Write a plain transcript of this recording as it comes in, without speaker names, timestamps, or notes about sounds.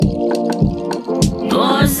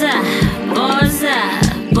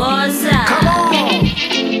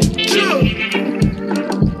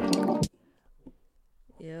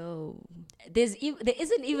there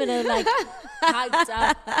isn't even a like hyped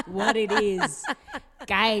up what it is,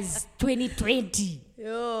 guys. 2020.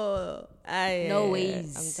 Yo, No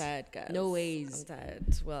ways. I'm tired, guys. No ways. I'm tired.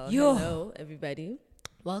 Well, Yo. hello, everybody.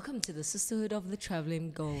 Welcome to the Sisterhood of the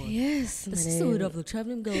Traveling Goer. Yes, The Sisterhood of the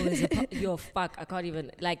Traveling Goer is yo, fuck, I can't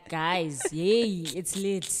even, like, guys, yay, it's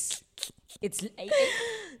lit. It's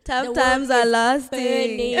tough times are lasting.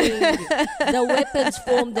 burning. The weapons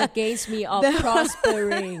formed against me are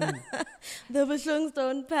prospering. The Bashungs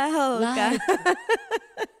don't pal. Like,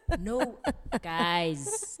 no,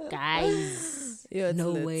 guys. Yo, it's no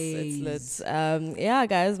lit. ways. It's lit. Yeah,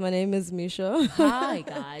 guys, my name is Misha. Hi,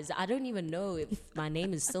 guys. I don't even know if my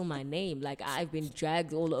name is still my name. Like, I've been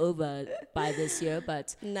dragged all over by this year,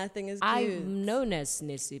 but Nothing is cute. I'm known as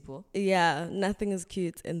Nesipo. Yeah, nothing is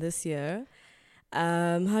cute in this year.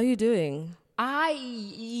 How you doing? I'm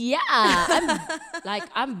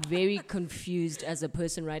very confused as a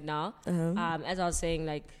person right now. As I was saying,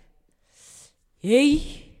 like,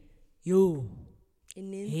 hey, yo,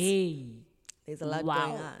 hey, There's a lot Wow.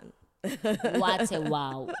 going on. what a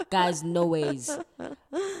wow, guys, no ways.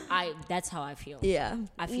 That's how I feel. Yeah.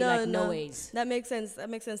 I feel like no ways. That makes sense. That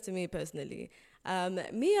makes sense to me personally.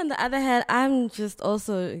 Me on the other hand, I'm just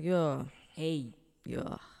also Hey,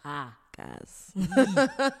 ah, guys.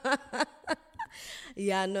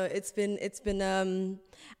 Yeah, no, it's been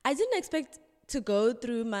I didn't expect to go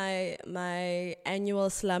through my annual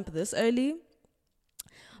slump this early.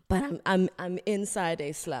 But I'm inside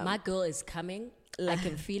a slump. my girl is coming. I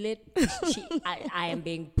can feel it. I am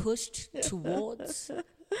being pushed towards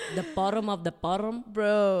the bottom of the bottom.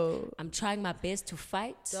 Bro. I'm trying my best to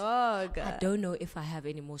fight. Dog. I don't know if I have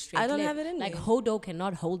any more strength. I don't left. have it in like me. Hodo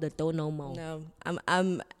cannot hold the dough no more. No.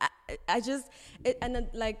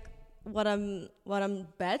 What I'm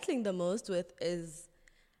battling the most with is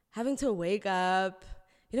having to wake up.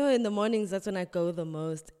 You know, in the mornings that's when I go the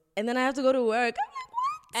most. And then I have to go to work. I'm like,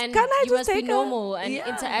 what? And Can't I you just must be take normal and Yeah.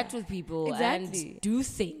 interact with people Exactly. and do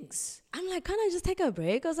things. I'm like, can't I just take a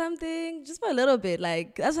break or something? Just for a little bit.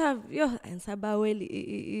 Like, that's why and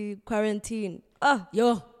Sabaweli quarantine. Oh,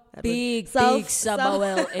 Yo, big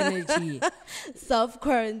Sabawell energy.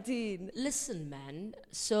 self-quarantine. Listen, man.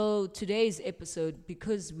 So today's episode,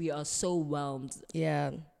 because we are so whelmed,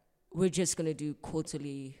 Yeah. we're just going to do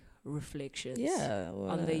quarterly reflections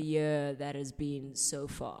on the year that has been so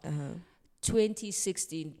far.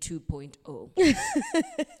 2016 2.0.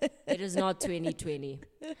 It is not 2020.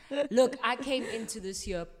 Look, I came into this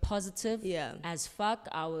year positive as fuck.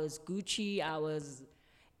 I was Gucci. I was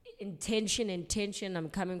intention. I'm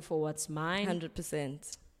coming for what's mine.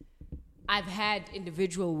 100%. I've had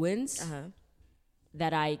individual wins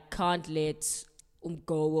that I can't let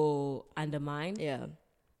Umgowo undermine. Yeah.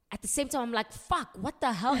 At the same time, I'm like, fuck, what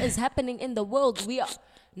the hell is happening in the world? We are,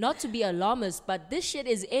 not to be alarmist, but this shit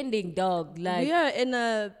is ending, dog. Like, We are in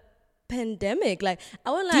a pandemic. Like,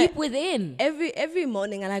 I want deep within. every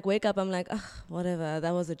morning I wake up, I'm like, oh, whatever,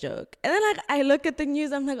 that was a joke. And then I look at the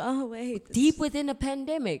news, I'm like, oh wait. Deep within a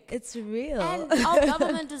pandemic. It's real. And our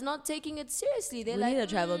government is not taking it seriously. They're We like, need a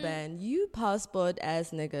travel ban. You passport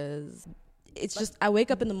ass niggas. It's just, I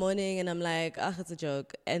wake up in the morning and I'm like, it's a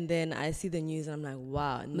joke. And then I see the news and I'm like,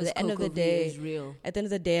 wow. And at the end of the day, is real. At the end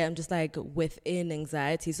of the day, I'm just like within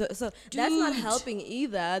anxiety. So that's not helping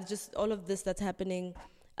either. Just all of this that's happening,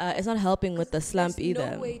 it's not helping with the slump There's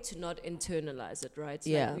either. no way to not internalize it, right?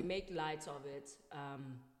 Yeah. Like we make light of it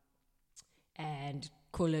and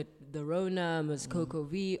call it the Rona, Ms. Coco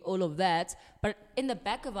V, all of that. But in the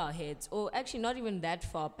back of our heads, or actually not even that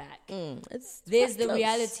far back, there's the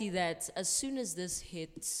reality that as soon as this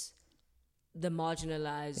hits the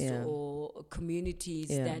marginalized or communities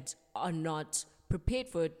that are not prepared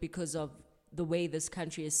for it because of the way this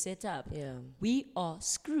country is set up, we are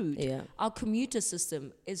screwed. Yeah. Our commuter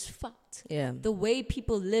system is fucked. Yeah. The way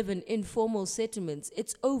people live in informal settlements,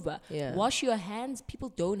 it's over. Yeah. Wash your hands. People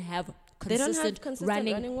don't have They don't have consistent, consistent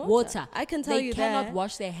running water. water. I can tell you They cannot that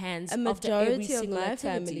wash their hands a after every majority of single my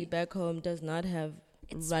activity. family back home does not have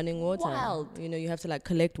It's running water. wild. You know, you have to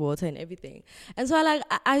collect water and everything. And so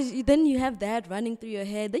then you have that running through your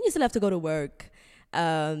head. Then you still have to go to work.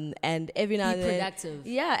 And every now and then, productive.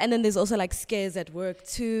 yeah. And then there's also scares at work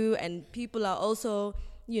too, and people are also,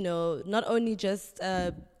 not only just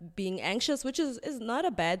being anxious, which is not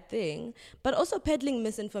a bad thing, but also peddling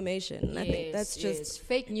misinformation. I think that's just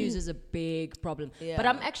fake news is a big problem. Yeah. But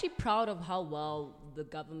I'm actually proud of how well the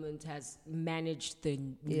government has managed the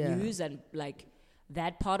news and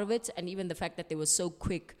that part of it, and even the fact that they were so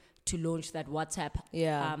quick to launch that WhatsApp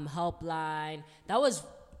helpline. That was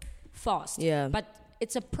fast. Yeah. But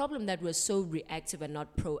it's a problem that we're so reactive and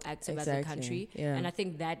not proactive as a country. Yeah. And I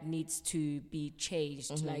think that needs to be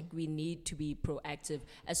changed. Like, we need to be proactive.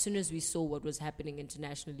 As soon as we saw what was happening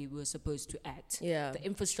internationally, we were supposed to act. Yeah. The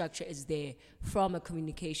infrastructure is there. From a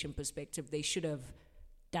communication perspective, they should have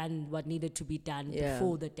done what needed to be done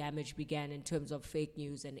before the damage began in terms of fake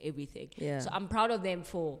news and everything. Yeah. So I'm proud of them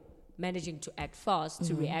for managing to act fast,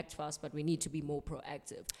 to react fast, but we need to be more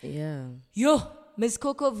proactive. Yeah. Yo, Miss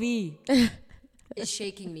Coco V is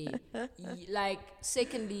shaking me. Like,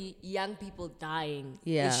 secondly, young people dying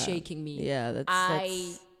is shaking me. Yeah,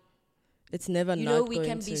 that's it's never you not know, we going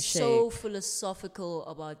can to be shake. so philosophical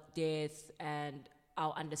about death and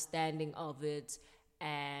our understanding of it,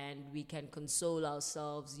 and we can console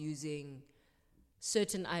ourselves using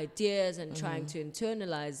certain ideas and trying to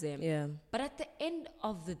internalize them. Yeah. But at the end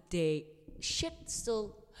of the day, shit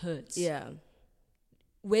still hurts. Yeah.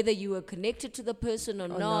 Whether you were connected to the person or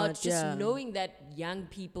not, just yeah. knowing that young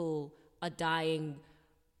people are dying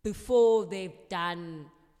before they've done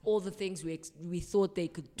all the things we thought they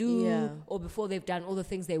could do, or before they've done all the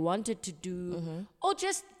things they wanted to do, or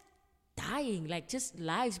just dying, like just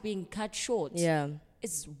lives being cut short. Yeah.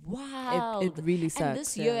 It's wild. It really sucks. And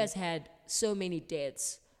this year has had so many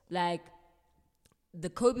deaths. Like, the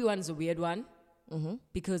Kobe one is a weird one,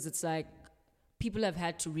 because it's like people have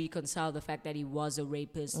had to reconcile the fact that he was a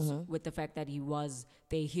rapist with the fact that he was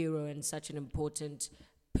their hero and such an important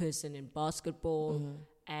person in basketball.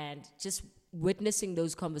 And just witnessing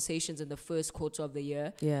those conversations in the first quarter of the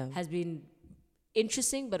year has been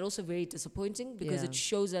interesting, but also very disappointing, because it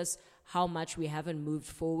shows us how much we haven't moved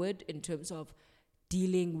forward in terms of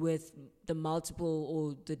dealing with the multiple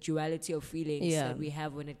or the duality of feelings that we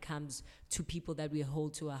have when it comes to people that we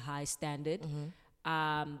hold to a high standard.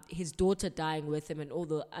 His daughter dying with him and all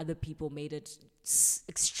the other people made it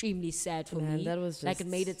extremely sad for me. That was just, like, it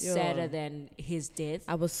made it sadder than his death.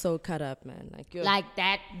 I was so cut up, man. Like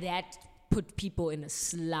that put people in a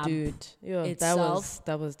slump. Dude, itself,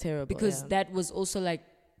 that was terrible. Because that was also like,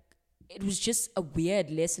 it was just a weird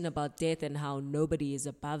lesson about death and how nobody is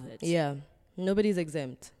above it. Yeah. Nobody's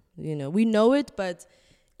exempt. You know, we know it, but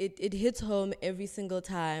it hits home every single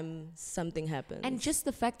time something happens. And just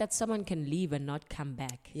the fact that someone can leave and not come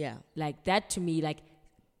back. Yeah. Like, that to me, like,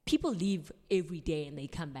 people leave every day and they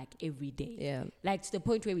come back every day. Yeah. Like, to the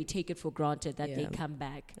point where we take it for granted that they come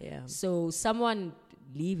back. Yeah. So someone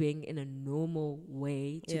leaving in a normal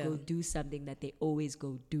way to go do something that they always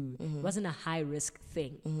go do wasn't a high risk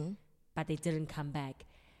thing, but they didn't come back.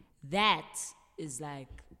 That is like,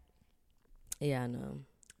 yeah, no,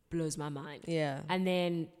 blows my mind. Yeah. And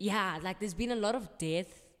then, like, there's been a lot of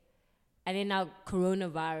death. And then now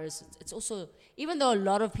coronavirus, it's also, even though a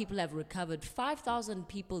lot of people have recovered, 5,000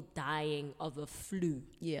 people dying of a flu.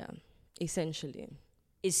 Yeah. Essentially.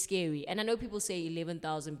 Is scary. And I know people say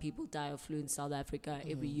 11,000 people die of flu in South Africa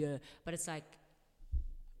every year. But it's like,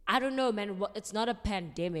 I don't know, man. It's not a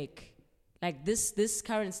pandemic. Like, this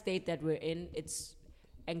current state that we're in, it's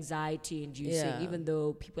anxiety inducing, even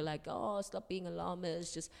though people are like, oh, stop being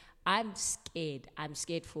alarmist. Just, I'm scared. I'm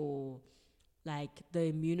scared for, like,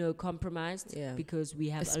 the immunocompromised, because we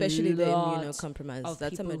have especially the immunocompromised of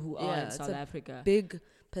that's people who are in South Africa. Big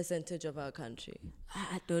percentage of our country.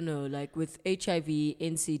 I don't know, like with HIV,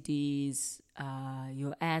 NCDs,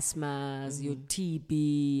 your asthmas, your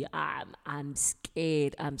TB. I'm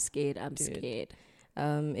scared. I'm scared.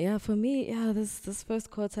 For me, this first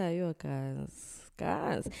quarter,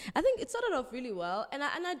 guys, I think it started off really well, and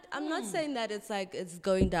I'm not saying that it's like it's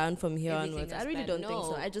going down from here onwards. I really don't think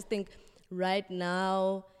so. I just think right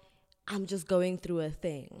now I'm just going through a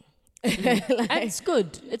thing. And it's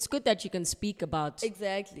good. It's good that you can speak about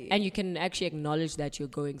and you can actually acknowledge that you're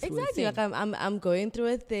going through a thing. Like I'm going through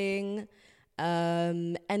a thing,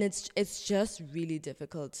 and it's just really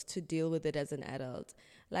difficult to deal with it as an adult.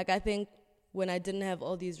 Like, I think when I didn't have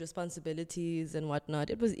all these responsibilities and whatnot,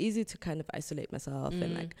 it was easy to kind of isolate myself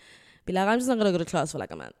and like be like, I'm just not gonna go to class for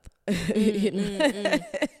like a month. I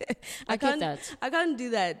can't do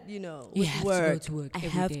that. With work. I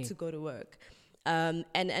have to go to work. And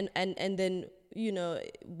then,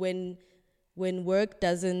 when work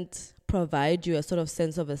doesn't provide you a sort of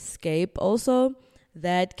sense of escape also,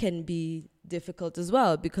 that can be difficult as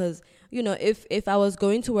well, because, if I was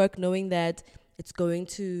going to work knowing that it's going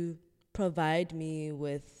to provide me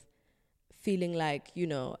with feeling like,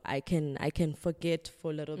 I can forget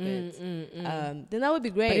for a little bit, then that would be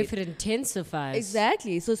great. But if it intensifies.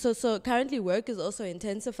 Exactly. So currently work is also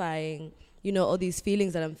intensifying, all these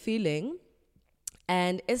feelings that I'm feeling.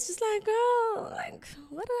 And it's just like, girl, like,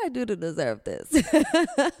 what did I do to deserve this?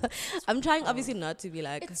 I'm trying, obviously, not to be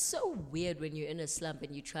like. It's so weird when you're in a slump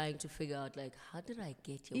and you're trying to figure out, like, how did I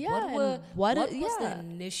get here? Yeah, what was the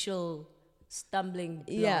initial stumbling block?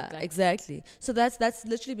 Yeah, like, exactly. So that's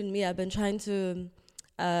literally been me. I've been trying to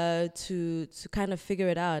kind of figure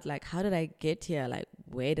it out. Like, how did I get here? Like,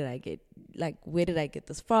 where did I get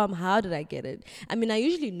this from? How did I get it? I mean, I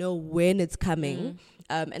usually know when it's coming,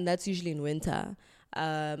 and that's usually in winter.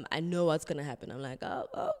 I know what's gonna happen. I'm like,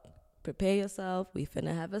 oh, prepare yourself. We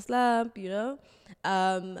finna have a slump, you know.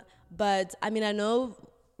 But I mean, I know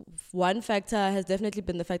one factor has definitely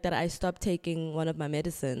been the fact that I stopped taking one of my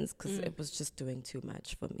medicines because it was just doing too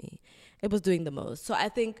much for me. It was doing the most. So I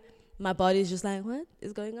think my body's just like, what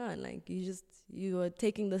is going on? Like, you were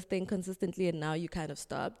taking this thing consistently and now you kind of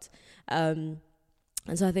stopped. And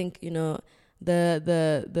so I think, you know,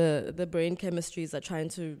 the brain chemistries are trying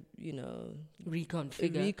to, you know,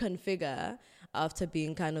 reconfigure after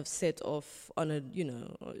being kind of set off on a, you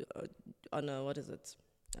know, on a, what is it?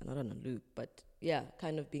 Not on a loop, but yeah,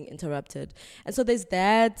 kind of being interrupted. And so there's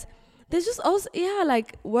that. There's just also, yeah,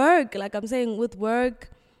 like work. Like I'm saying, with work,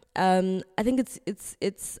 I think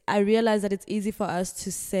it's. I realize that it's easy for us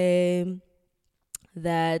to say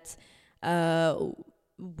that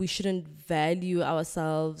we shouldn't value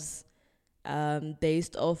ourselves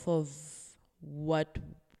based off of what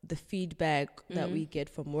the feedback that we get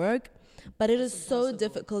from work. But it is so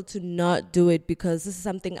difficult to not do it because this is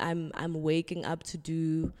something I'm waking up to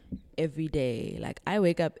do every day. Like I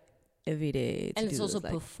wake up every day to and it's do also this,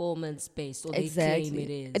 like, performance based, or exactly. They claim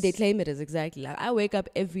it is. They claim it is, exactly. Like I wake up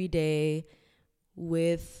every day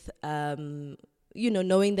with you know,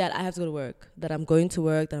 knowing that I have to go to work, that I'm going to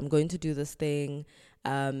work, that I'm going to do this thing.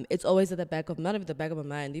 It's always at the back of, not even the back of my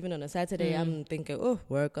mind. Even on a Saturday, I'm thinking, oh,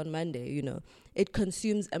 work on Monday, you know. It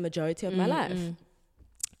consumes a majority of my life.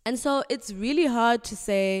 And so it's really hard to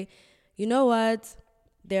say, you know what,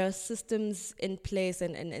 there are systems in place,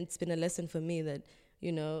 and it's been a lesson for me that,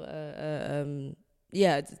 you know,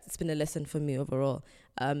 it's been a lesson for me overall.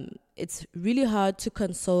 It's really hard to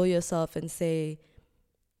console yourself and say,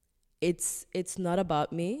 it's not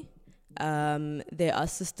about me. There are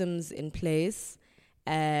systems in place,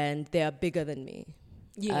 and they are bigger than me.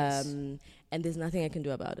 Yes. And there's nothing I can do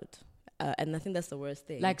about it. And I think that's the worst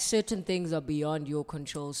thing. Like certain things are beyond your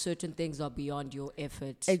control. Certain things are beyond your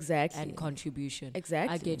effort. Exactly. And contribution.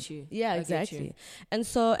 Exactly. I get you. Yeah, exactly. And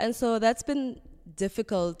so that's been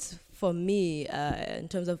difficult for me in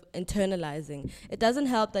terms of internalizing. It doesn't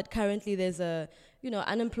help that currently there's a, you know,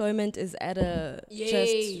 unemployment is at a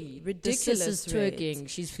just ridiculous the sis rate. Twerking.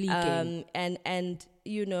 She's fleeking. And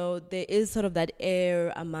you know, there is sort of that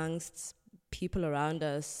air amongst people around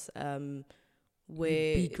us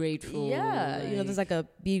where be grateful. Yeah, like, you know, there's like a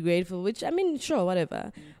be grateful, which I mean, sure,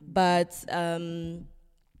 whatever. But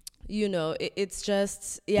you know, it's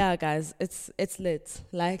just, yeah, guys, it's lit.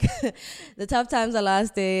 Like the tough times are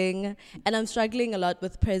lasting, and I'm struggling a lot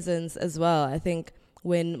with presence as well. I think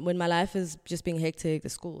when my life is just being hectic,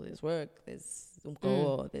 there's school, there's work, there's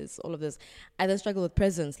there's all of this, I then struggle with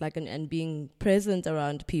presence, like and being present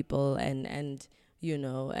around people and you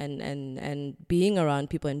know, and being around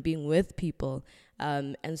people and being with people.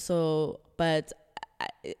 And so, but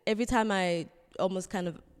every time I almost kind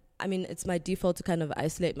of, I mean, it's my default to kind of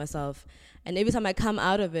isolate myself. And every time I come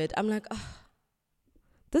out of it, I'm like, oh,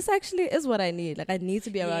 this actually is what I need. Like, I need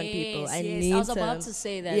to be around people. I was about to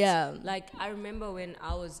say that. Yeah. Like, I remember when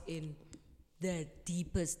I was in the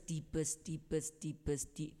deepest,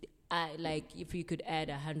 like, if you could add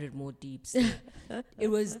 100 more deeps, it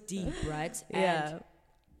was deep, right? Yeah. And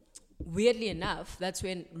weirdly enough, that's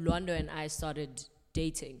when Luando and I started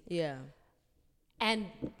dating. Yeah. And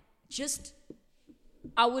just,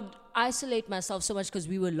 I would isolate myself so much because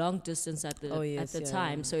we were long distance at the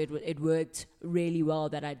time. So it worked really well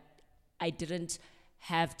that I didn't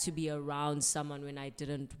have to be around someone when I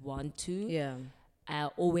didn't want to. Yeah.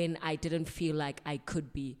 Or when I didn't feel like I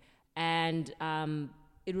could be. And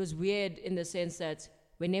it was weird in the sense that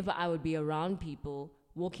whenever I would be around people,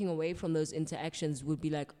 walking away from those interactions would be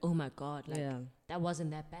like, oh my God, like that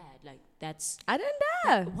wasn't that bad. Like that's... I didn't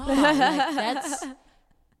know. Wow, like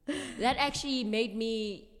that actually made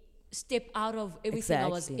me step out of everything I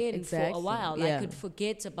was in for a while. Yeah. I could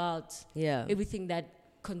forget about everything that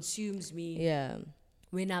consumes me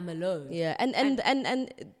when I'm alone. Yeah,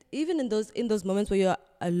 and even in those moments where you're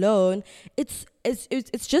alone, it's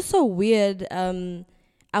just so weird.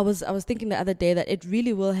 I was thinking the other day that it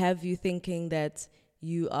really will have you thinking that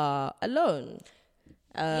you are alone.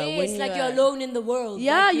 It's like you're alone in the world.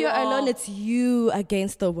 Yeah, like you're alone. It's you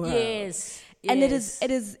against the world. Yes. And it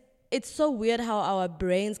is it's so weird how our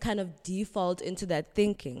brains kind of default into that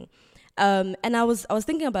thinking. And I was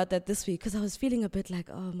thinking about that this week because I was feeling a bit like,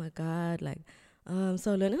 oh my God, like, I'm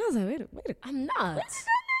so alone. And I was like, wait, I'm not.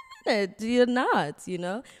 You're not, you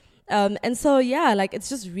know? And so, yeah, like, it's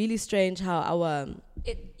just really strange how our...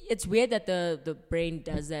 It's weird that the brain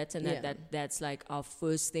does that, and that's like our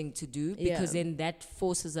first thing to do, because then that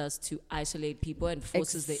forces us to isolate people and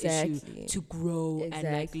forces the issue to grow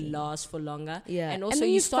and like last for longer. Yeah. And also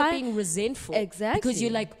you start being resentful. Exactly. Because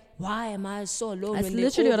you're like, why am I so alone? That's when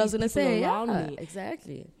literally there are what I all was going to these people say. around Yeah, me?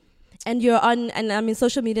 exactly. And you're on, and I mean,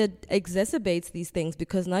 social media exacerbates these things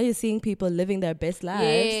because now you're seeing people living their best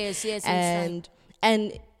lives. Yes.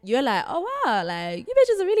 And you're like, oh wow, like you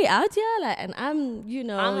bitches are really out here, like, and I'm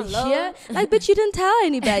here, like, but you didn't tell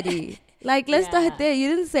anybody. Like, let's start there. You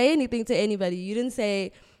didn't say anything to anybody. You didn't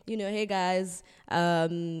say, hey guys,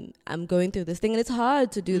 I'm going through this thing, and it's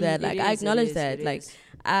hard to do that. Like, I acknowledge that. Like,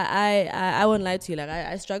 I won't lie to you. Like,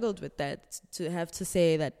 I struggled with that, to have to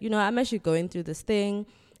say that, I'm actually going through this thing,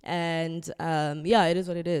 and it is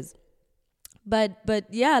what it is. But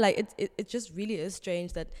yeah, like it just really is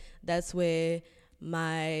strange that's where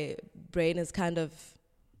my brain is kind of,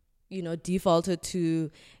 defaulted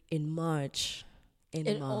to in March.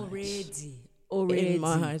 Already. In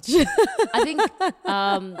March. I think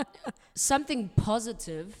something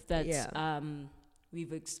positive that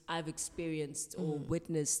I've experienced or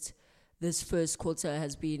witnessed this first quarter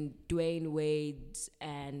has been Dwayne Wade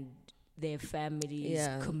and their family's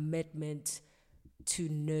commitment to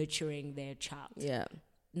nurturing their child. Yeah.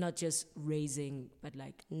 Not just raising, but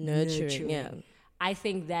like nurturing. Yeah. I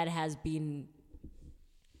think that has been...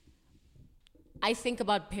 I think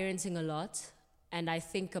about parenting a lot, and I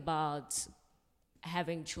think about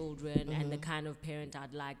having children and the kind of parent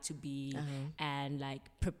I'd like to be, and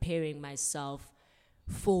like preparing myself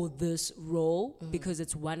for this role, because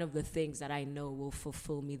it's one of the things that I know will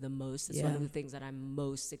fulfill me the most. It's one of the things that I'm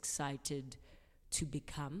most excited to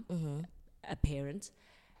become, a parent.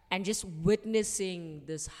 And just witnessing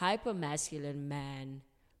this hyper-masculine man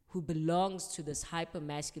who belongs to this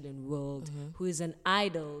hyper-masculine world, who is an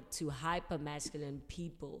idol to hyper-masculine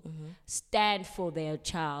people, stand for their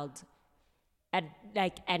child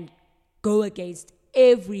and go against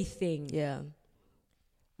everything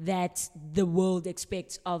that the world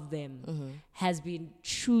expects of them, has been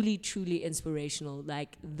truly, truly inspirational.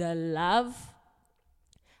 Like, the love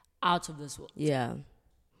out of this world. Yeah.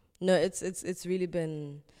 No, it's really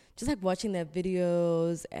been just like watching their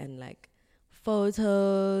videos and like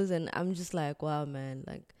photos, and I'm just like, wow, man,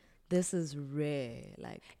 like, this is rare.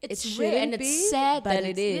 Like, it's rare, and it's sad that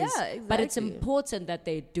it is. Yeah, exactly. But it's important that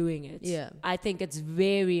they're doing it. Yeah. I think it's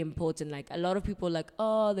very important. Like, a lot of people are like,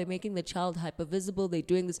 oh, they're making the child hyper visible. They're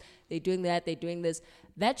doing this, they're doing that, they're doing this.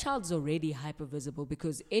 That child's already hyper visible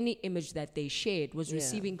because any image that they shared was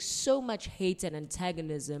receiving so much hate and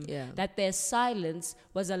antagonism that their silence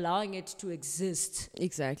was allowing it to exist.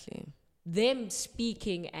 Exactly. Them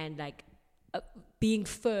speaking and like being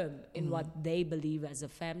firm in what they believe as a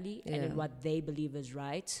family and in what they believe is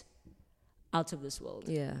right, out of this world.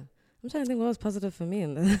 Yeah. I'm trying to think what was positive for me.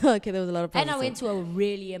 Okay, there was a lot of positive. And I went to a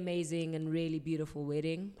really amazing and really beautiful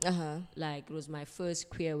wedding. Uh-huh. Like, it was my first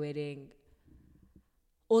queer wedding.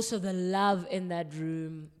 Also, the love in that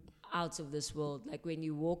room, out of this world. Like, when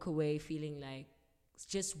you walk away feeling like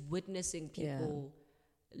just witnessing people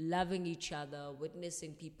loving each other,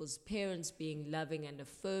 witnessing people's parents being loving and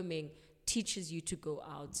affirming, teaches you to go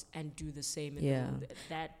out and do the same in the world.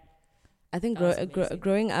 That I think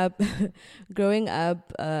growing up,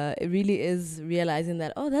 it really is realizing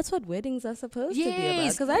that, that's what weddings are supposed to be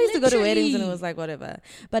about. Because I used to go to weddings and it was like, whatever.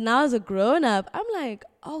 But now as a grown up, I'm like,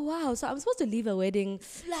 oh wow, so I'm supposed to leave a wedding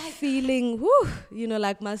like feeling,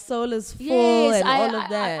 like my soul is full and all of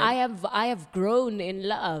that. I have grown in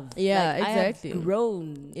love. Yeah, like, exactly. I have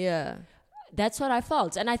grown. Yeah. That's what I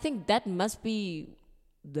felt. And I think that must be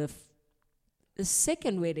the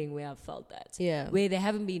second wedding where I felt that. Yeah. Where there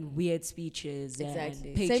haven't been weird speeches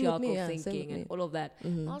and patriarchal thinking and all of that.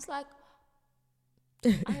 I was like,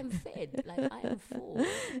 I am fed. Like, I am full.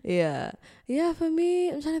 Yeah. Yeah, for me,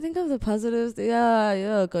 I'm trying to think of the positives.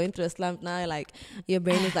 Yeah, going through a slump now, like, your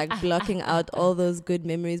brain is like blocking out all those good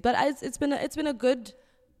memories. But it's been a good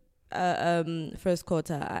first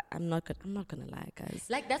quarter. I'm not gonna lie, guys.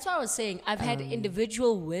 Like, that's what I was saying. I've had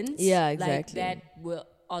individual wins. Yeah, exactly. Like, that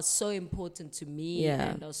are so important to me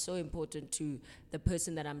and are so important to the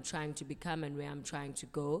person that I'm trying to become and where I'm trying to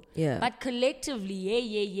go. Yeah. But collectively,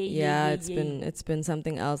 it's been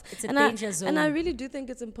something else. It's a danger zone. And I really do think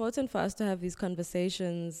it's important for us to have these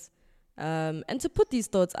conversations and to put these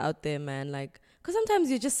thoughts out there, man. Like, because sometimes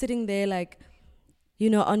you're just sitting there like,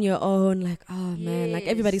 on your own, like, oh man, like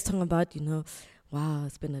Yes. everybody's talking about, wow,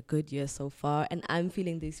 it's been a good year so far, and I'm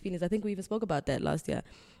feeling these feelings. I think we even spoke about that last year.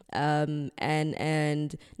 And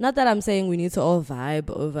not that I'm saying we need to all vibe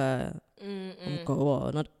over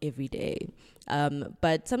or not every day.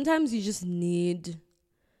 But sometimes you just need,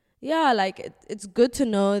 like it's good to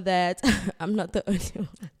know that I'm not the only one.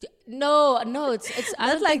 No, it's I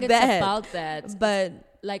Not don't like think that. it's about that. But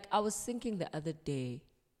Like, I was thinking the other day,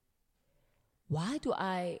 why do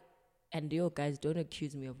and yo guys, don't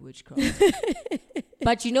accuse me of witchcraft.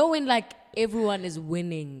 But when like everyone is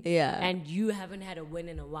winning, and you haven't had a win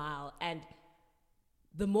in a while, and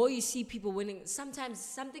the more you see people winning, sometimes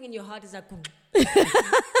something in your heart is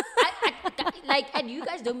like, and you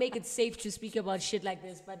guys don't make it safe to speak about shit like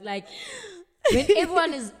this, but like when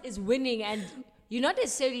everyone is winning and you're not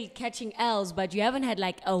necessarily catching L's, but you haven't had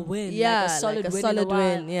like a win, like a solid win in a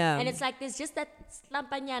while. And it's like there's just that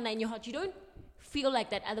slampanyana in your heart. You don't feel like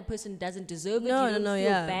that other person doesn't deserve it. You don't feel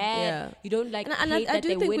bad. You don't like and hate I that do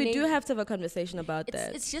they're think winning. we do have to have a conversation about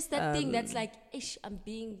that. It's just that thing that's like, ish, I'm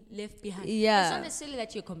being left behind. Yeah. It's not necessarily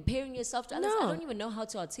that you're comparing yourself to others. No. I don't even know how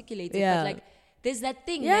to articulate it, Yeah. but like there's that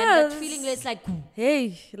thing, Yeah, man, that feeling where it's like,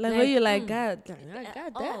 hey, like where you're like, God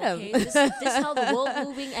oh, damn. okay, this how the world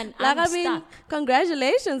moving and Like, I'm I mean, stuck.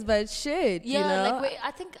 congratulations, but shit, Yeah, like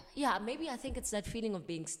I think it's that feeling of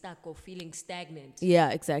being stuck or feeling stagnant. Yeah,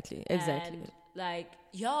 exactly. And like,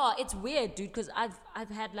 it's weird, dude, because I've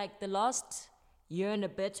had like the last year and a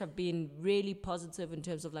bit, I've been really positive in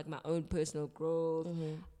terms of like my own personal growth.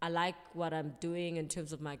 I like what I'm doing in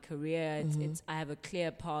terms of my career. It's I have a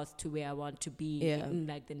clear path to where I want to be in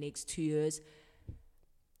like the next 2 years.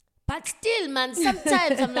 But still, man,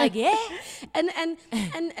 sometimes I'm like,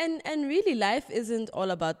 and really, life isn't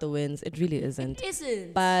all about the wins. It really isn't. It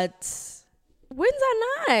isn't. But wins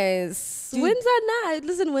are nice. Dude. Wins are nice.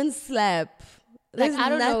 Listen, wins slap. Like, There's I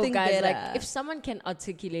don't know, nothing guys. better. Like, if someone can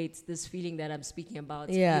articulate this feeling that I'm speaking about,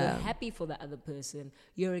 Yeah. you're happy for the other person.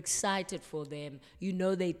 You're excited for them. You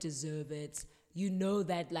know they deserve it. You know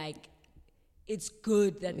that, like, it's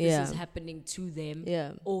good that this is happening to them.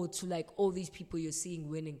 Yeah. Or to, like, all these people you're seeing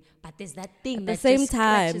winning. But there's that thing At that the same just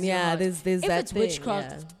time, scratches your yeah, heart. there's if that it's thing,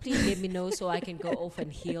 witchcraft, please let me know so I can go off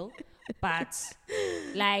and heal. But,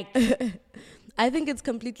 like... I think it's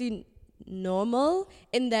completely normal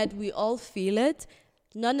in that we all feel it.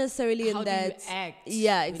 Not necessarily in How do that. you act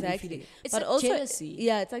Yeah, when you feel exactly. it? It's but like also, jealousy.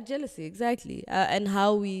 Yeah, it's like jealousy, exactly. And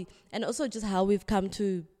also just how we've come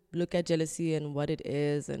to look at jealousy and what it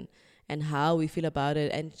is and how we feel about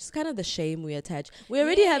it and just kind of the shame we attach. We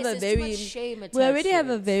already have a there's too much very, shame we already attached have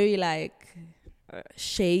to a it. very like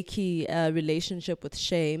shaky relationship with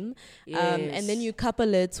shame. And then you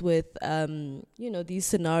couple it with, these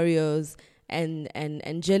scenarios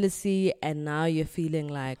and jealousy, and now you're feeling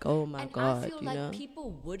like, oh my God, I feel like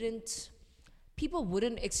people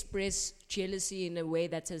wouldn't express jealousy in a way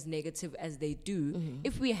that's as negative as they do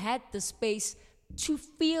if we had the space to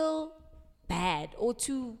feel bad or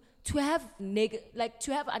to have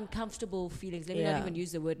to have uncomfortable feelings. Let me not even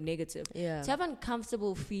use the word negative. Yeah. To have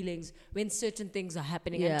uncomfortable feelings when certain things are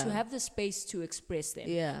happening and to have the space to express them.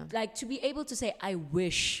 Yeah. Like to be able to say, I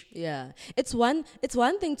wish. Yeah. It's one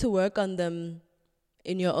thing to work on them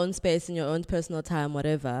in your own space, in your own personal time,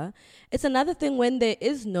 whatever. It's another thing when there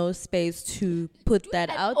is no space to put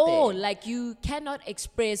that At out all. there. Like you cannot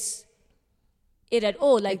express it at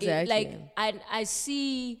all. Like Exactly. I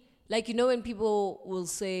see, like, when people will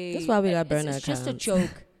say That's why we got it's burner just a accounts.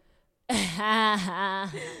 joke. I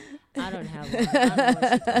don't have one.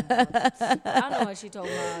 I don't know what she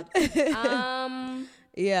talking about.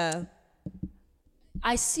 Yeah.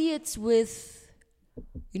 I see it with,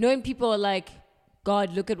 when people are like,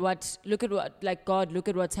 God, look at what's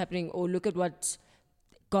happening, or look at what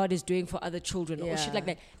God is doing for other children, or shit like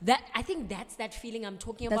that. That I think that's that feeling I'm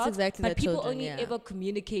talking That's about. exactly but that people children, only yeah. ever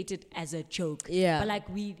communicate it as a joke. Yeah. But like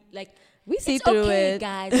we see it's through okay, it.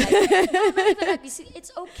 guys. Like, no, not even like, you see,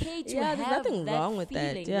 it's okay to Yeah, have there's nothing that wrong with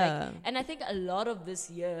that, feeling. yeah. Like, and I think a lot of this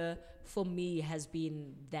year for me has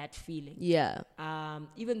been that feeling. Yeah.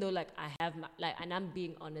 Even though like I have and I'm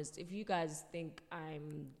being honest, if you guys think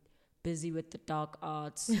I'm busy with the dark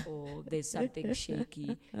arts or there's something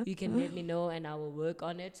shaky, you can let me know and I will work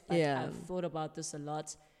on it. But Yeah. I've thought about this a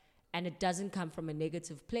lot, and it doesn't come from a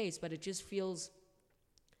negative place, but it just feels,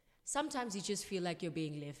 sometimes you just feel like you're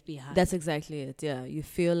being left behind. That's exactly it. Yeah. You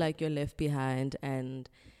feel like you're left behind and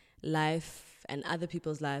life and other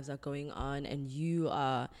people's lives are going on and you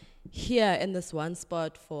are here in this one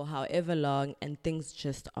spot for however long and things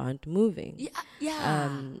just aren't moving.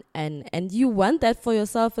 Yeah. And you want that for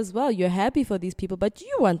yourself as well. You're happy for these people, but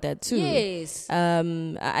you want that too. Yes.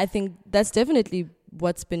 I think that's definitely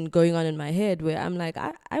what's been going on in my head, where I'm like,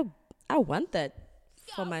 I want that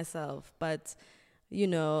for myself, but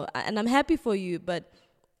and I'm happy for you, but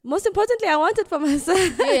most importantly, I want it for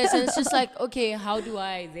myself. Yes, and it's just like, okay, how do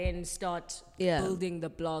I then start Yeah. building the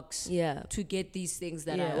blocks Yeah. to get these things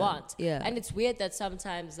that I Yeah. want? Yeah. And it's weird that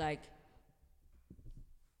sometimes, like,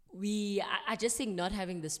 I just think not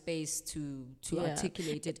having the space to Yeah.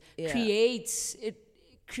 articulate it Yeah.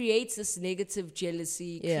 creates this negative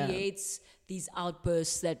jealousy, Yeah. creates these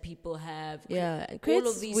outbursts that people have. Yeah, it all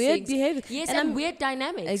creates of these weird things. behavior. Yes, And and, I'm- weird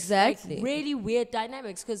dynamics. Exactly. Like, really weird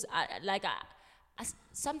dynamics. Because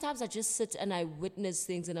sometimes I just sit and I witness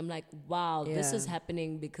things and I'm like, wow, this Yeah. is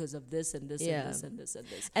happening because of this and this Yeah. and this and this and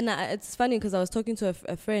this. And it's funny because I was talking to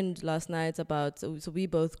a friend last night about, so we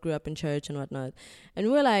both grew up in church and whatnot, and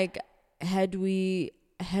we were like, had we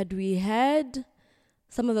had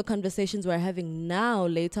some of the conversations we're having now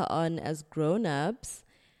later on as grown-ups,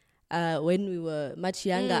 when we were much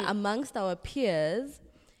younger, amongst our peers,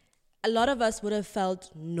 a lot of us would have felt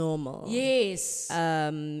normal. Yes.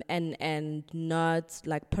 And not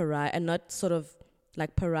like pariah, and not sort of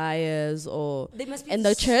like pariahs, or They must be in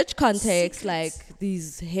the church context, secrets. like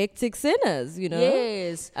these hectic sinners,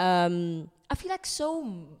 Yes. Um, I feel like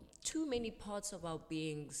too many parts of our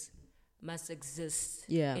beings must exist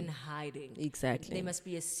Yeah. in hiding. Exactly. They must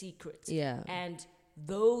be a secret. Yeah. And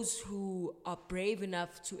those who are brave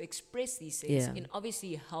enough to express these things Yeah. in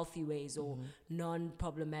obviously healthy ways or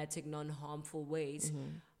non-problematic, non-harmful ways,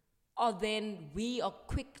 we are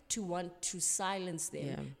quick to want to silence them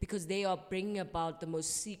Yeah. because they are bringing about the most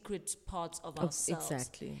secret parts of ourselves.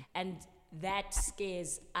 exactly. And that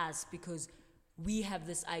scares us because we have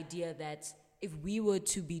this idea that if we were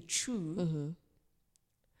to be true,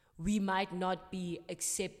 we might not be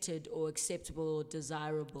accepted or acceptable or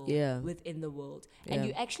desirable Yeah. within the world. And Yeah.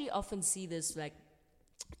 you actually often see this, like,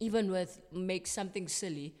 even with make something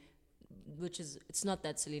silly, which is, it's not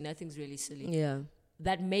that silly, nothing's really silly. Yeah.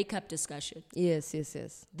 That makeup discussion, Yes.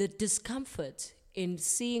 the discomfort in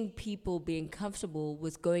seeing people being comfortable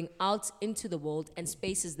with going out into the world and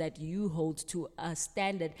spaces that you hold to a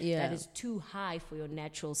standard Yeah. that is too high for your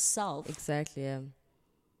natural self, Exactly. Yeah.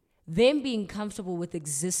 them being comfortable with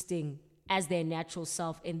existing as their natural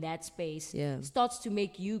self in that space Yeah. starts to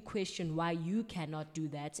make you question why you cannot do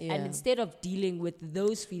that. Yeah. And instead of dealing with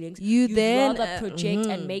those feelings, You then, rather project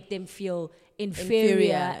and make them feel inferior,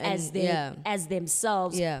 Inferior as and- as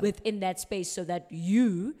themselves Yeah. within that space, so that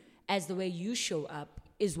you, as the way you show up,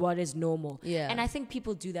 is what is normal. Yeah. And I think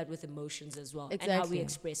people do that with emotions as well, and how Exactly. we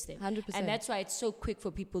express them. 100%. And that's why it's so quick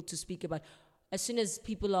for people to speak about. As soon as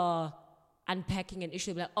people are unpacking an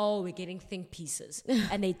issue, like, oh, we're getting think pieces,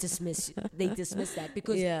 and they dismiss that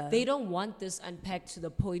because Yeah. they don't want this unpacked to the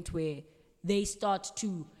point where they start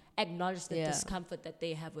to acknowledge the Yeah. discomfort that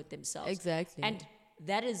they have with themselves. Exactly. And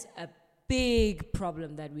that is a big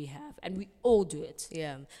problem that we have, and we all do it.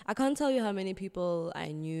 Yeah. I can't tell you how many people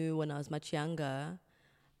I knew when I was much younger,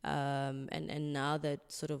 and now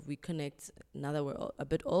that sort of we connect, now that we're a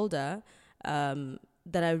bit older,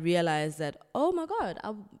 that I realized that, oh my God,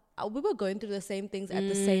 we were going through the same things at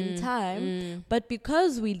the same time, but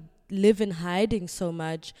because we live in hiding so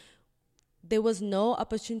much, there was no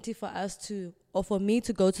opportunity for us to, or for me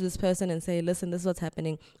to go to this person and say, listen, this is what's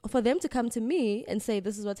happening, or for them to come to me and say,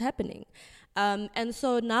 this is what's happening. And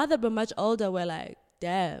so now that we're much older, we're like,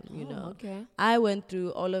 damn, Okay. I went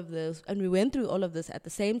through all of this, and we went through all of this at the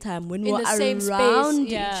same time when we In were the same space, around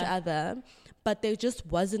yeah. each other, but there just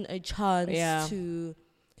wasn't a chance Yeah. to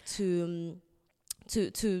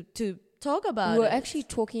talk about We were it. actually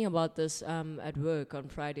talking about this at work on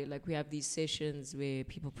Friday. Like, we have these sessions where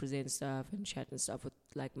people present stuff and chat and stuff with,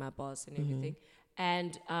 like, my boss and everything.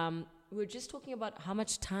 And we were just talking about how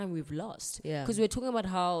much time we've lost. Yeah. Because we were talking about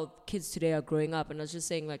how kids today are growing up. And I was just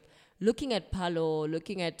saying, like, looking at Palo,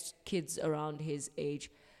 looking at kids around his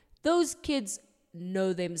age, those kids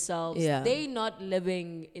know themselves. Yeah. They're not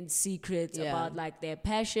living in secret Yeah. about, like, their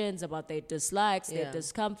passions, about their dislikes, their Yeah.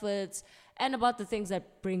 discomforts, and about the things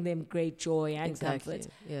that bring them great joy and Exactly.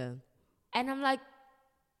 comfort. Yeah. And I'm like,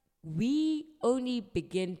 we only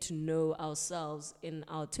begin to know ourselves in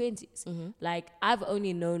our 20s. Like, I've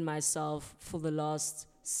only known myself for the last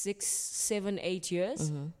 6, 7, 8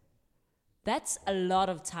 years. That's a lot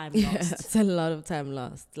of time Yeah, lost. it's a lot of time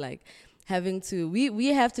lost. Like, having to, we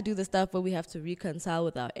have to do the stuff where we have to reconcile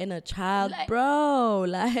with our inner child, Like- bro.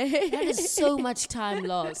 Like, That is so much time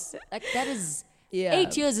lost. Like, that is, yeah.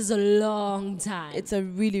 8 years is a long time. It's a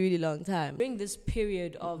really, really long time. During this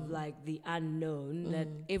period of, like, the unknown, that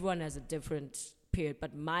everyone has a different period,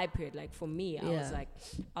 but my period, like, for me, I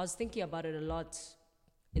was thinking about it a lot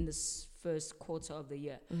in this first quarter of the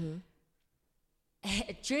year.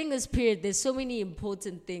 during this period, there's so many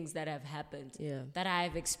important things that have happened that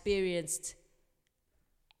I've experienced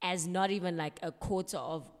as not even like a quarter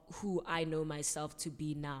of who I know myself to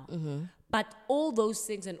be now. But all those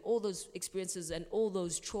things and all those experiences and all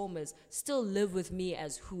those traumas still live with me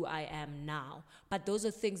as who I am now. But those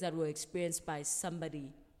are things that were experienced by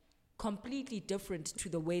somebody completely different to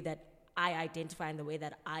the way that I identify and the way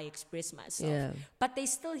that I express myself. Yeah. But they're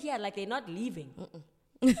still here, like they're not leaving.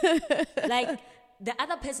 Like the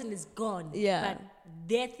other person is gone, but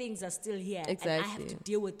their things are still here. Exactly. And I have to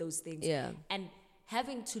deal with those things. Yeah. And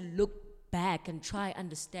having to look back and try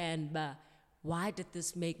understand, why did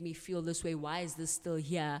this make me feel this way? Why is this still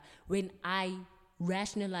here? When I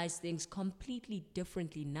rationalize things completely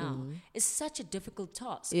differently now, is such a difficult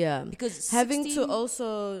task. Yeah. Because having to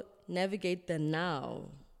also navigate the now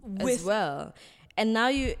as well. And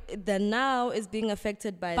now the now is being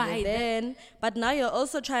affected by the then, but now you're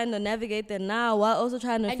also trying to navigate the now while also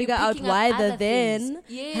trying to figure out why the then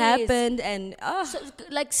happened. And so,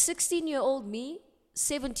 like 16-year-old me,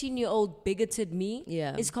 17-year-old bigoted me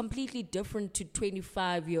is completely different to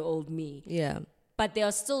 25-year-old me. Yeah. But there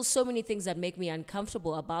are still so many things that make me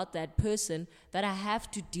uncomfortable about that person that I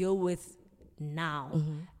have to deal with now.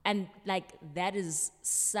 And like that is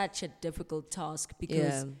such a difficult task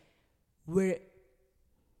because we're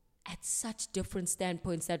at such different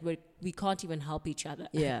standpoints that we can't even help each other.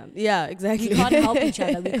 Yeah, exactly. We can't help each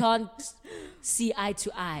other. We can't see eye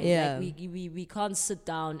to eye. Yeah. Like we can't sit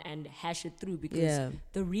down and hash it through because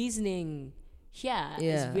the reasoning here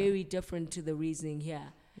is very different to the reasoning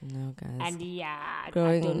here. No, guys. And I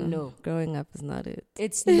don't know. Growing up is not it.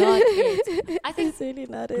 It's not it. I think it's really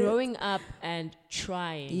not growing up and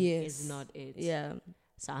trying is not it. Yeah.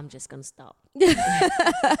 So I'm just going to stop.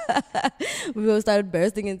 We will start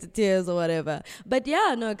bursting into tears or whatever. But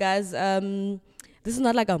yeah, no, guys, this is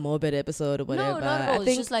not like a morbid episode or whatever. No, not at all.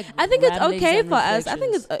 It's just like I think it's okay for us.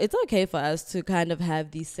 reflections. I think it's okay for us to kind of have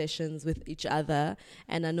these sessions with each other.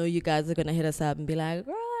 And I know you guys are gonna hit us up and be like,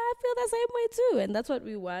 "Girl, I feel the same way too," and that's what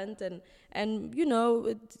we want. And you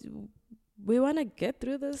know, we want to get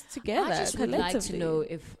through this together. I just would like to know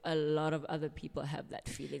if a lot of other people have that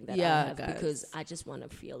feeling that I have, guys. because I just want to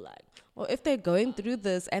feel like, or if they're going through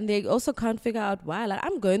this and they also can't figure out why. Like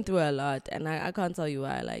I'm going through a lot, and I can't tell you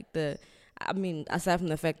why. Like I mean, aside from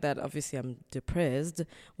the fact that obviously I'm depressed,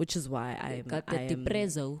 which is why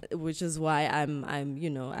which is why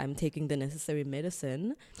I'm taking the necessary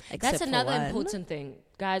medicine. That's another important thing,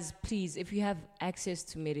 guys. Please, if you have access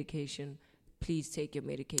to medication, please take your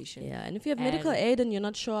medication. Yeah, and if you have medical aid and you're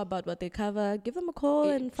not sure about what they cover, give them a call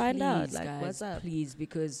and find out, like, guys, what's up. Please,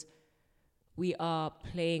 because we are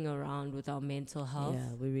playing around with our mental health.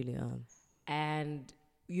 Yeah, we really are. And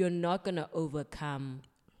you're not going to overcome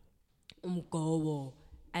umgobo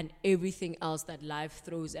and everything else that life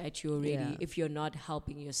throws at you already if you're not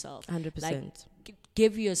helping yourself. 100%. Like,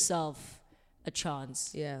 give yourself a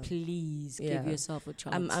chance. Yeah. Please give yourself a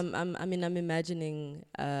chance. I'm imagining,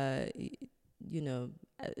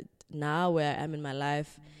 now where I am in my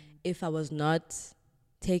life, if I was not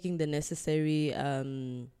taking the necessary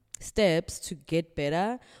steps to get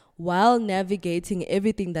better while navigating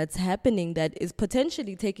everything that's happening that is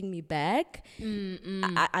potentially taking me back,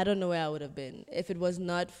 I don't know where I would have been if it was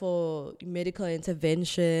not for medical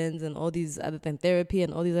interventions and all these other things, therapy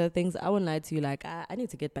and all these other things. I wouldn't lie to you, like I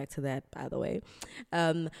need to get back to that, by the way.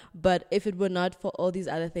 But if it were not for all these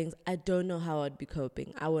other things, I don't know how I'd be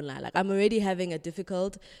coping. I wouldn't lie. Like I'm already having a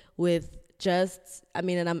difficult with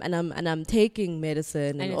and I'm taking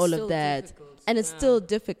medicine and all of that, difficult. And it's still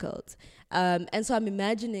difficult. And so I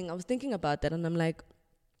was thinking about that, and I'm like,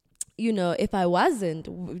 if I wasn't,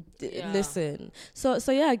 listen. So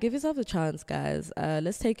yeah, give yourself a chance, guys.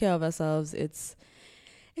 Let's take care of ourselves. It's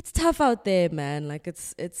tough out there, man. Like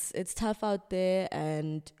it's tough out there,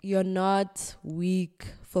 and you're not weak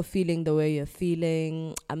for feeling the way you're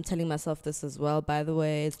feeling. I'm telling myself this as well, by the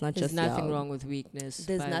way. It's not There's just nothing wrong with weakness.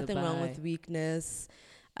 There's nothing wrong with weakness.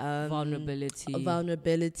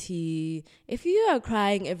 Vulnerability. If you are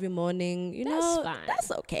crying every morning, that's fine. That's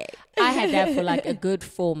okay. I had that for like a good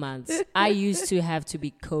 4 months. I used to have to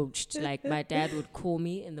be coached. Like my dad would call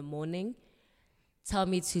me in the morning, tell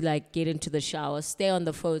me to like get into the shower, stay on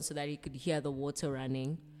the phone so that he could hear the water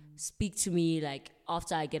running, speak to me like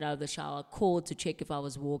after I get out of the shower, call to check if I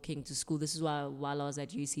was walking to school. This is while I was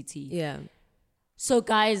at UCT. Yeah. So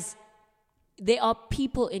guys, there are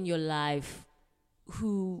people in your life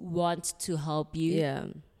who want to help you. Yeah.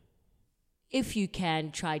 If you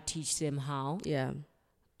can, try teach them how. Yeah.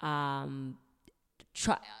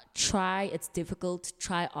 try. It's difficult.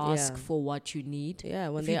 Try ask Yeah. for what you need. Yeah,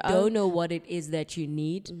 when if they you don't know what it is that you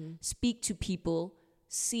need, speak to people.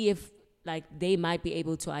 See if like they might be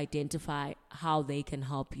able to identify how they can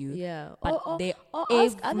help you. Yeah. But Or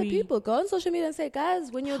ask other people. Go on social media and say,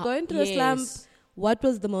 guys, when you're going through a slump, what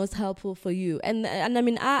was the most helpful for you? And I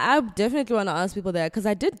mean, I definitely want to ask people that, because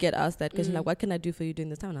I did get asked that question, like, what can I do for you during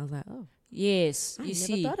this time? And I was like, oh. Yes, I you never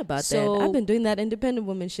see. thought about that. I've been doing that independent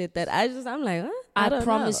woman shit that I'm like, huh? I don't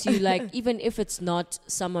promise know. you, like, even if it's not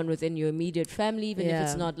someone within your immediate family, even if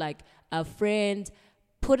it's not like a friend,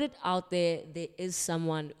 put it out there. There is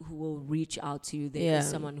someone who will reach out to you. There is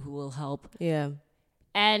someone who will help. Yeah.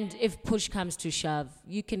 And if push comes to shove,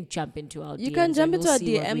 you can jump into our DMs. You can jump into we'll our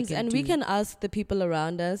see what DMs and do. we can ask the people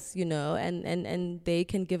around us, you know, and they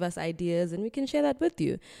can give us ideas and we can share that with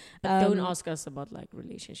you. But don't ask us about like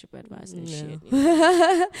relationship advice and shit. You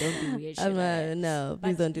know? Don't do weird shit. No,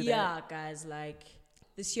 please don't do that. Yeah, guys, like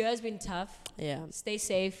this year has been tough. Yeah. Stay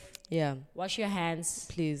safe. Yeah. Wash your hands.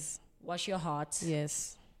 Please. Wash your heart.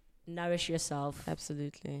 Yes. Nourish yourself.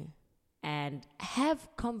 Absolutely. And have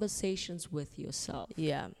conversations with yourself.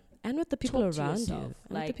 Yeah. And with the people Talk to around you. yourself,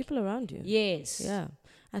 And with the people around you. Yes. Yeah.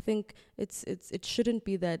 I think it shouldn't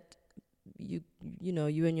be that you know,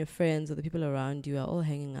 you and your friends or the people around you are all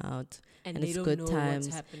hanging out and they it's don't good know times.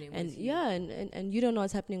 what's happening And with you. yeah, and you don't know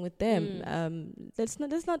what's happening with them. Let's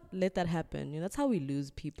not let that happen. You know, that's how we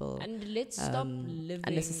lose people. And let's stop living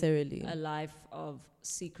unnecessarily a life of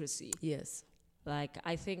secrecy. Yes. Like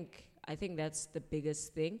I think that's the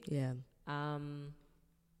biggest thing. Yeah.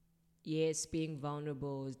 Yes, being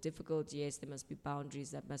vulnerable is difficult. Yes, there must be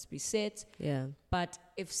boundaries that must be set. Yeah. But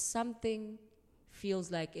if something feels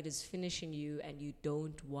like it is finishing you and you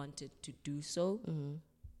don't want it to do so,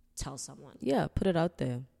 tell someone. Yeah, put it out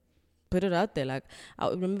there. Put it out there. Like, I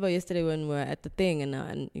remember yesterday when we were at the thing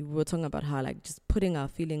and we were talking about how, like, just putting our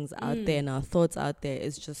feelings out there and our thoughts out there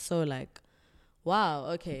is just so, like, wow,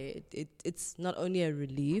 okay. It's not only a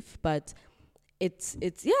relief, but it's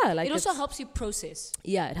like it also helps you process.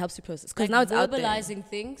 Yeah, it helps you process because Like now it's out there. verbalizing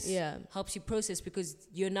things helps you process because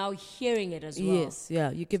you're now hearing it as well. Yes, yeah,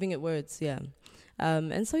 you're giving it words. Yeah,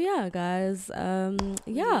 and so yeah, guys,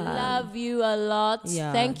 love you a lot.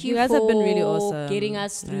 Yeah. Thank You you, guys for have been really awesome, getting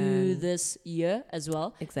us through this year as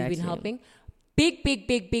well. Exactly, you've been helping. Big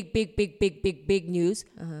news.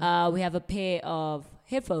 We have a pair of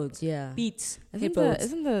headphones. Yeah, Beats headphones.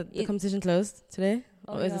 Isn't the It- competition closed today?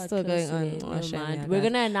 Oh, or is it yeah, still going on? close Oh, Never shame, mind. yeah, We're guys.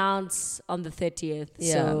 going to announce on the 30th.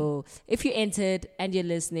 Yeah. So if you entered and you're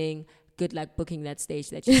listening, good luck booking that stage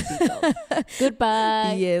that you speak of.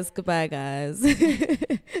 Goodbye. Yes, goodbye, guys.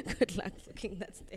 Good luck booking that stage.